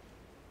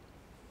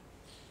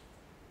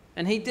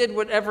 And he did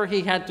whatever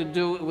he had to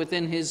do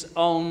within his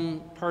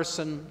own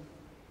person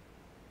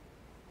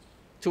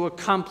to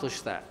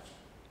accomplish that.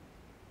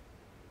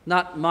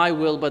 Not my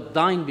will, but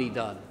thine be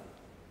done.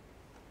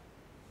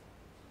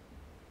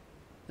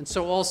 And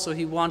so also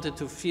he wanted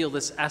to feel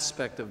this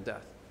aspect of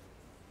death.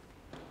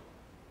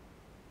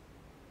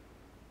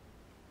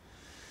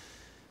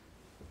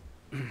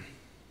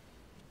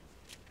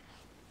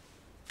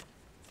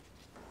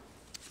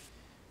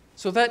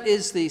 So that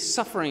is the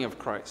suffering of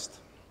Christ.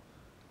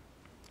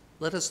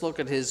 Let us look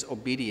at his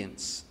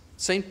obedience.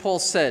 St. Paul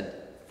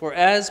said, for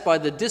as by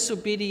the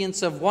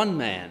disobedience of one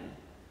man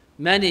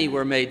many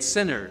were made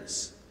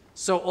sinners,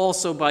 so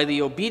also by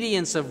the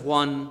obedience of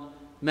one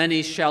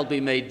many shall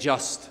be made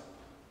just.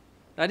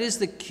 That is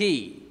the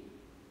key.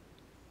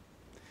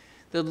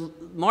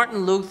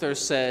 Martin Luther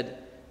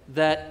said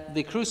that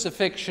the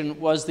crucifixion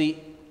was the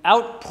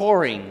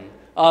outpouring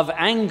of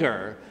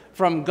anger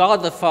from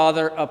God the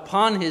Father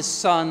upon his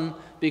Son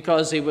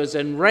because he was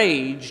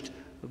enraged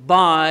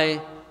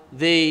by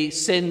the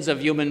sins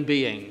of human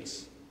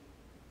beings.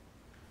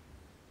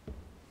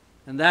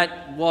 And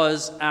that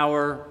was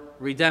our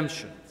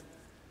redemption.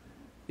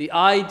 The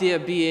idea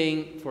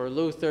being, for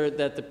Luther,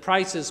 that the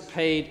price is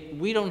paid,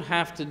 we don't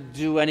have to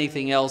do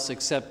anything else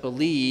except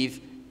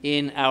believe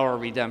in our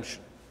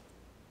redemption.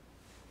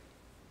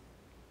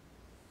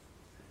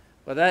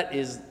 But that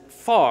is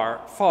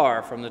far,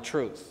 far from the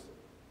truth.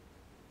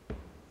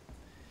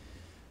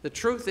 The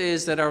truth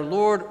is that our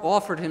Lord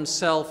offered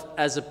himself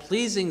as a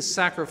pleasing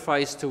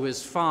sacrifice to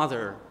his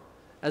Father,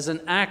 as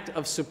an act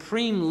of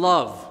supreme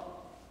love,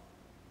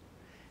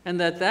 and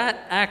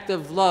that act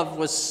of love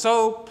was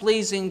so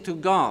pleasing to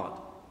God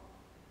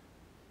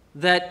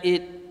that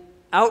it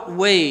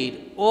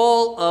outweighed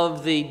all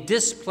of the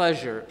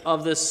displeasure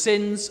of the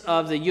sins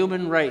of the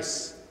human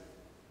race.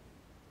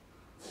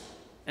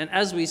 And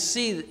as we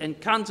see and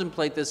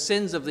contemplate the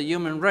sins of the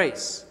human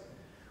race,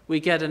 we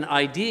get an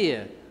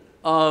idea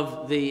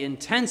of the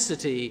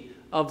intensity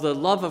of the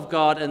love of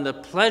God and the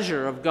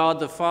pleasure of God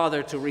the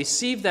Father to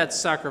receive that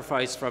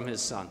sacrifice from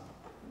his Son.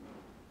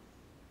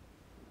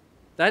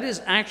 That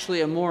is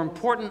actually a more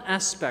important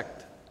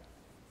aspect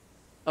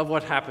of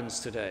what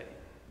happens today,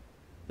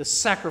 the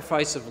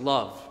sacrifice of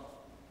love.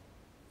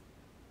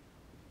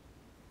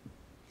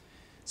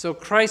 So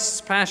Christ's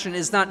passion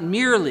is not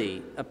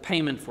merely a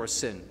payment for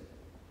sin.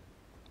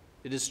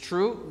 It is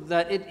true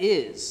that it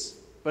is,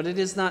 but it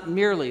is not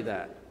merely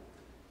that.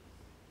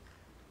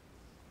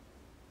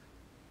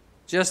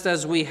 Just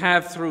as we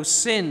have through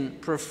sin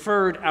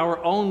preferred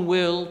our own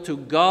will to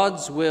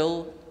God's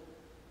will,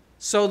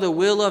 so the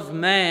will of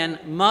man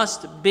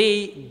must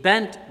be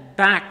bent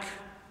back.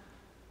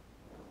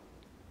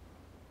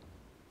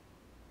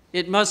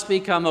 It must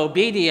become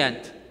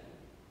obedient.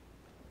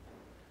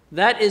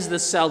 That is the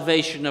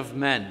salvation of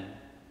men.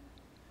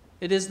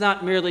 It is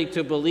not merely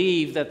to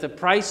believe that the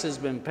price has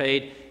been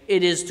paid.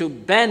 It is to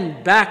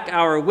bend back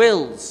our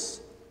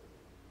wills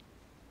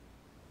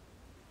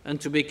and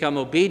to become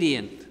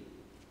obedient.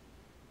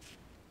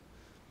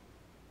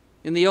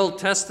 In the Old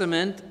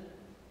Testament,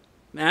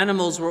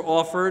 animals were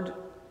offered,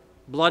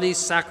 bloody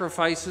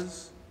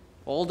sacrifices,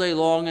 all day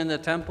long in the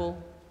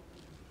temple,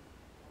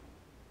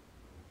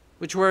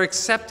 which were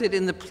accepted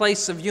in the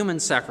place of human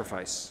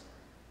sacrifice.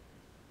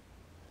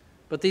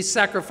 But these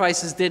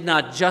sacrifices did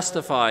not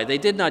justify, they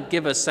did not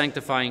give us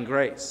sanctifying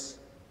grace.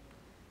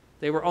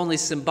 They were only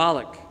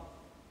symbolic.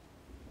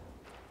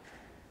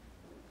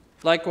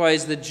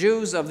 Likewise, the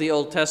Jews of the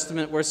Old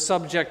Testament were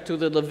subject to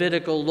the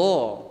Levitical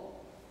law.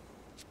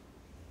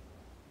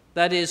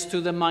 That is,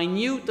 to the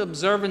minute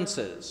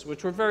observances,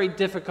 which were very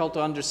difficult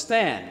to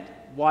understand,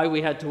 why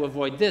we had to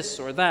avoid this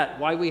or that,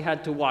 why we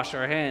had to wash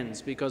our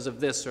hands because of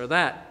this or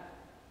that.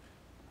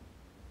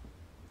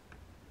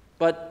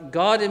 But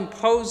God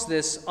imposed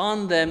this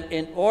on them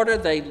in order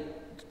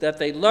that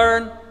they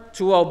learn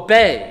to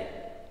obey.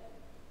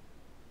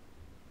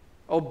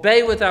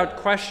 Obey without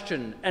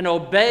question and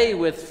obey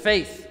with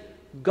faith.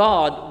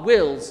 God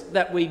wills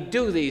that we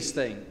do these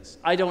things.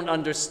 I don't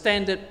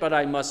understand it, but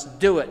I must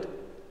do it.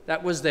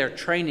 That was their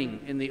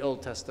training in the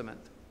Old Testament.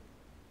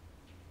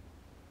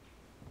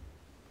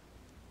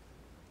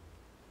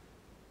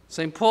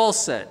 St. Paul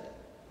said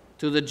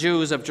to the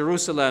Jews of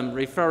Jerusalem,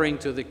 referring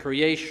to the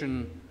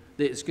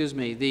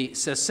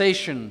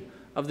cessation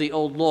of the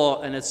old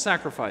law and its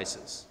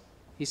sacrifices.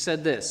 He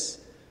said this,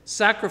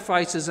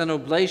 "Sacrifices and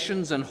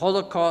oblations and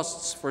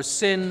holocausts for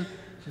sin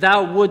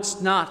thou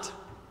wouldst not."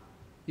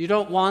 You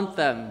don't want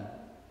them,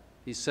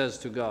 he says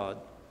to God.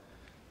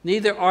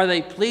 "Neither are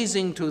they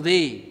pleasing to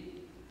thee,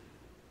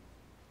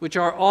 which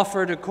are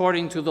offered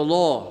according to the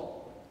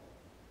law.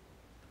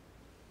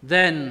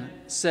 Then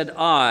said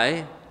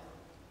I,"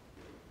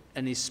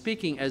 and he's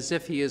speaking as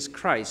if he is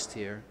Christ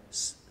here,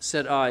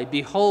 "said I,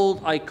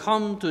 behold, I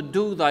come to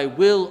do thy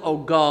will, O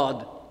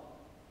God."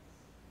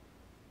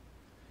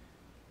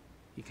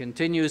 He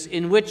continues,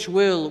 "In which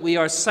will we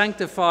are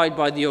sanctified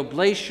by the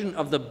oblation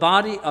of the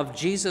body of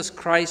Jesus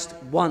Christ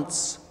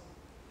once."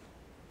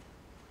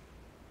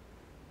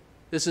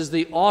 This is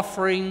the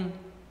offering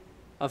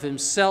of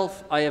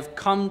himself. "I have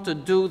come to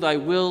do thy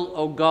will,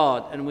 O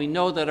God." And we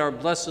know that our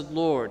blessed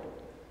Lord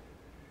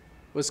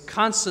was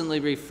constantly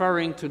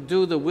referring to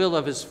do the will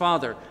of his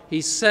Father. He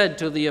said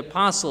to the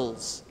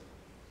apostles,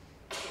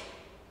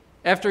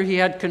 after he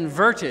had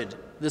converted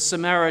the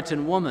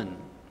Samaritan woman,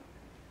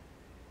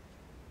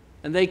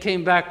 and they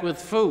came back with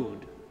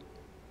food,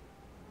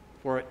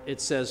 for it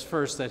says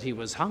first that he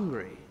was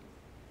hungry.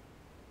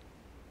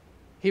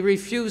 He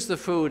refused the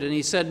food and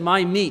he said,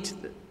 "My meat,"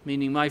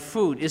 meaning my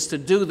food, "is to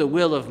do the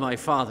will of my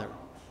Father."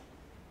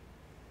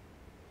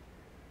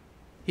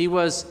 He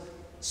was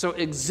so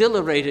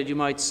exhilarated, you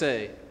might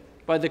say,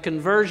 by the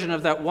conversion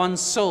of that one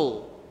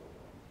soul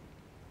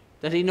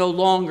that he no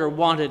longer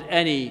wanted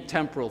any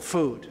temporal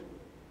food.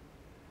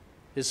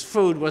 His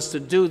food was to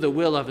do the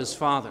will of his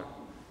Father.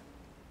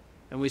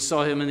 And we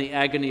saw him in the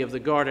agony of the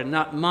garden,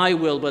 "Not my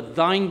will, but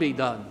thine be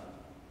done."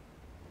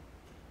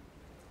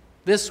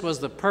 This was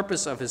the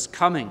purpose of his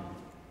coming.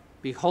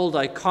 "Behold,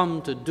 I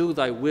come to do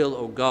thy will,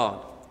 O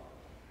God."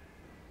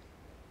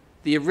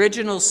 The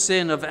original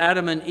sin of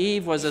Adam and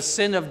Eve was a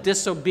sin of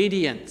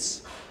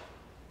disobedience,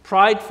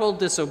 prideful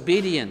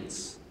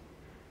disobedience.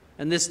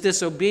 And this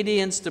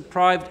disobedience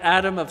deprived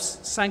Adam of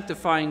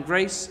sanctifying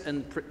grace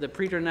and the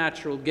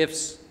preternatural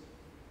gifts.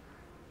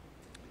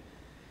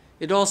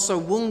 It also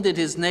wounded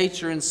his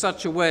nature in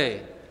such a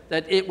way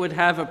that it would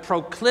have a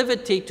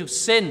proclivity to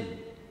sin,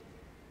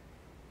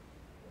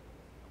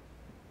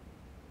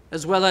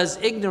 as well as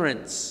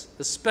ignorance,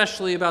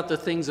 especially about the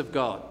things of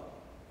God.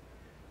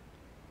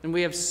 And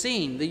we have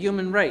seen the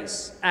human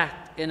race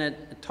act act in a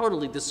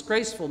totally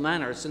disgraceful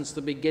manner since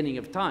the beginning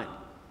of time.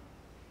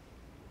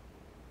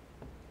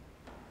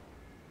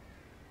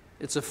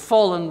 It's a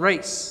fallen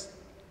race.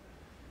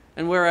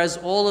 And whereas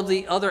all of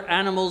the other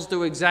animals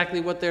do exactly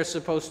what they're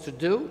supposed to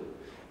do,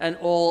 and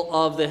all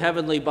of the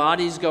heavenly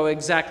bodies go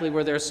exactly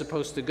where they're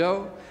supposed to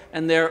go,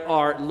 and there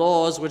are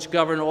laws which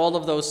govern all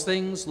of those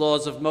things,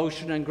 laws of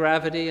motion and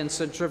gravity and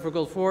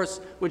centrifugal force,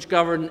 which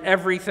govern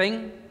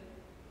everything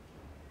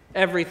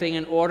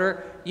in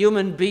order,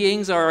 human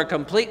beings are a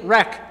complete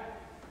wreck.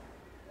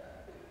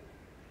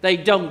 They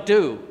don't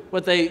do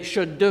what they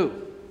should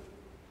do.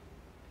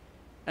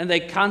 And they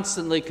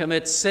constantly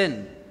commit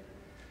sin.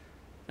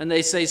 And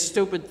they say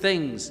stupid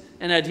things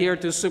and adhere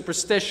to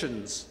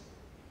superstitions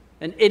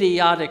and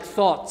idiotic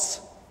thoughts.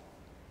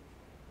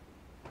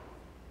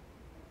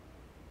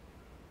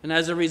 And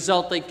as a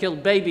result, they kill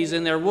babies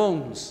in their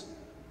wombs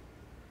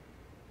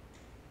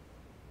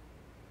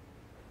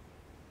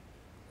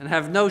and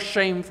have no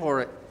shame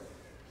for it.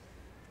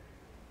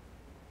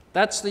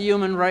 That's the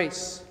human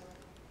race.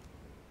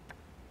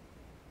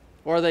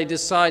 Or they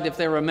decide, if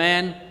they're a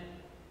man,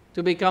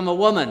 to become a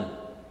woman.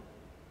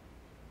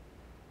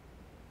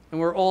 And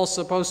we're all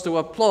supposed to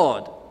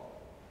applaud.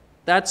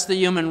 That's the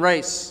human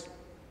race.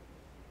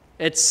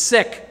 It's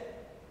sick.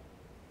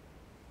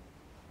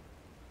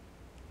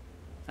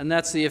 And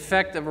that's the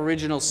effect of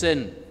original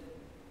sin.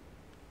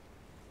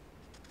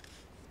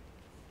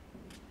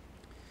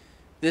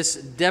 This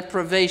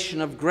deprivation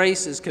of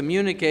grace is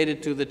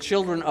communicated to the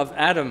children of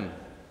Adam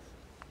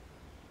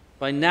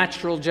by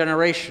natural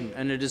generation,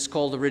 and it is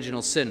called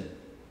original sin.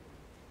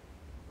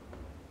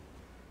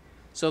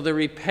 So the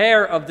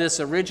repair of this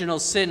original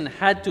sin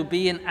had to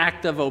be an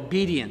act of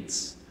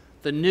obedience.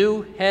 The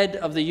new head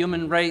of the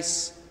human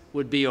race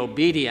would be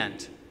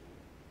obedient.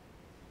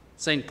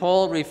 St.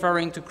 Paul,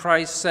 referring to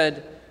Christ,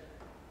 said,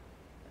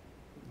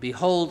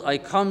 "Behold, I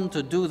come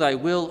to do thy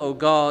will, O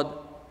God,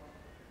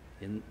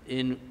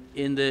 in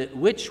the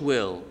which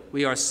will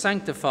we are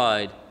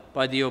sanctified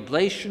by the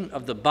oblation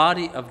of the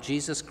body of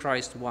Jesus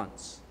Christ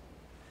once."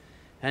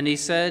 And he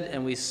said,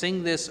 and we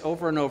sing this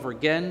over and over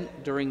again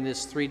during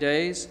these 3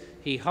 days,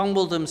 he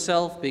humbled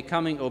himself,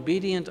 becoming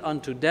obedient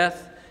unto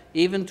death,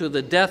 even to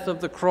the death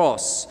of the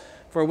cross,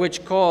 for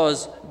which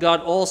cause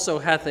God also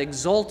hath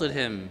exalted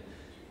him,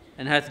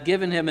 and hath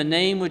given him a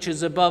name which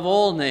is above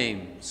all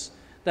names,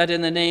 that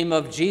in the name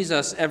of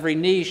Jesus every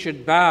knee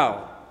should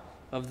bow,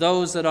 of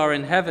those that are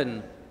in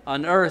heaven,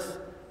 on earth,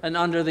 and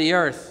under the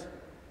earth,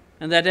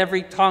 and that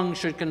every tongue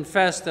should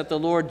confess that the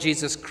Lord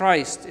Jesus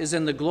Christ is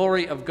in the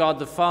glory of God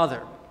the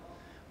Father.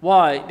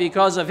 Why?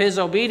 Because of his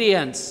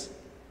obedience.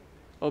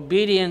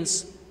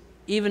 Obedience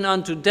even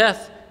unto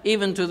death,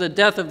 even to the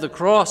death of the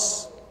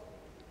cross.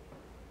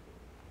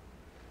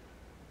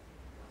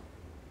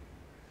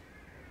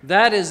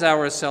 That is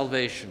our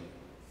salvation.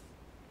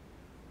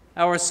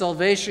 Our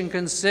salvation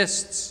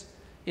consists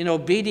in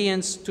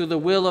obedience to the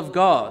will of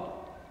God.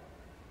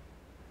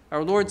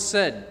 Our Lord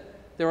said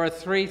there are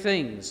 3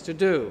 things to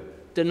do.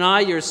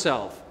 Deny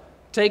yourself,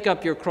 take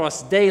up your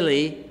cross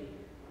daily,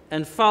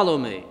 and follow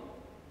me.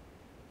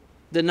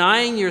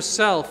 Denying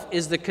yourself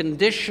is the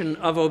condition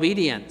of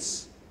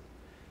obedience.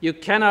 You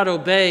cannot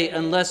obey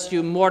unless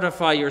you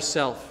mortify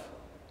yourself.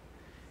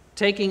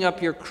 Taking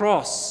up your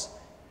cross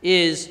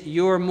is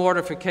your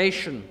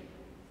mortification.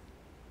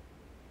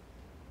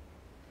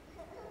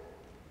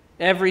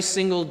 Every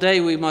single day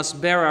we must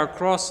bear our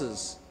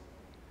crosses.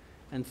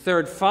 And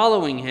third,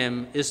 following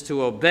him is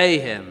to obey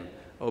him.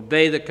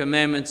 Obey the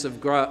commandments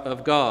of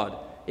God.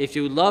 If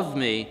you love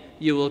me,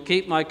 you will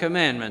keep my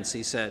commandments,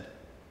 he said.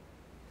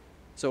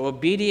 So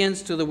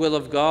obedience to the will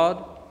of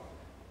God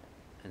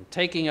and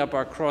taking up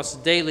our cross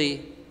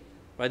daily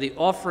by the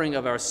offering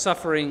of our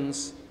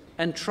sufferings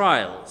and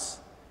trials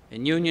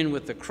in union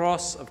with the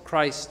cross of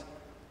Christ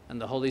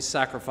and the holy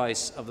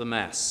sacrifice of the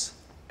Mass.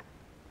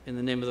 In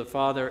the name of the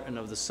Father, and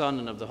of the Son,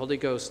 and of the Holy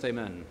Ghost,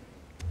 amen.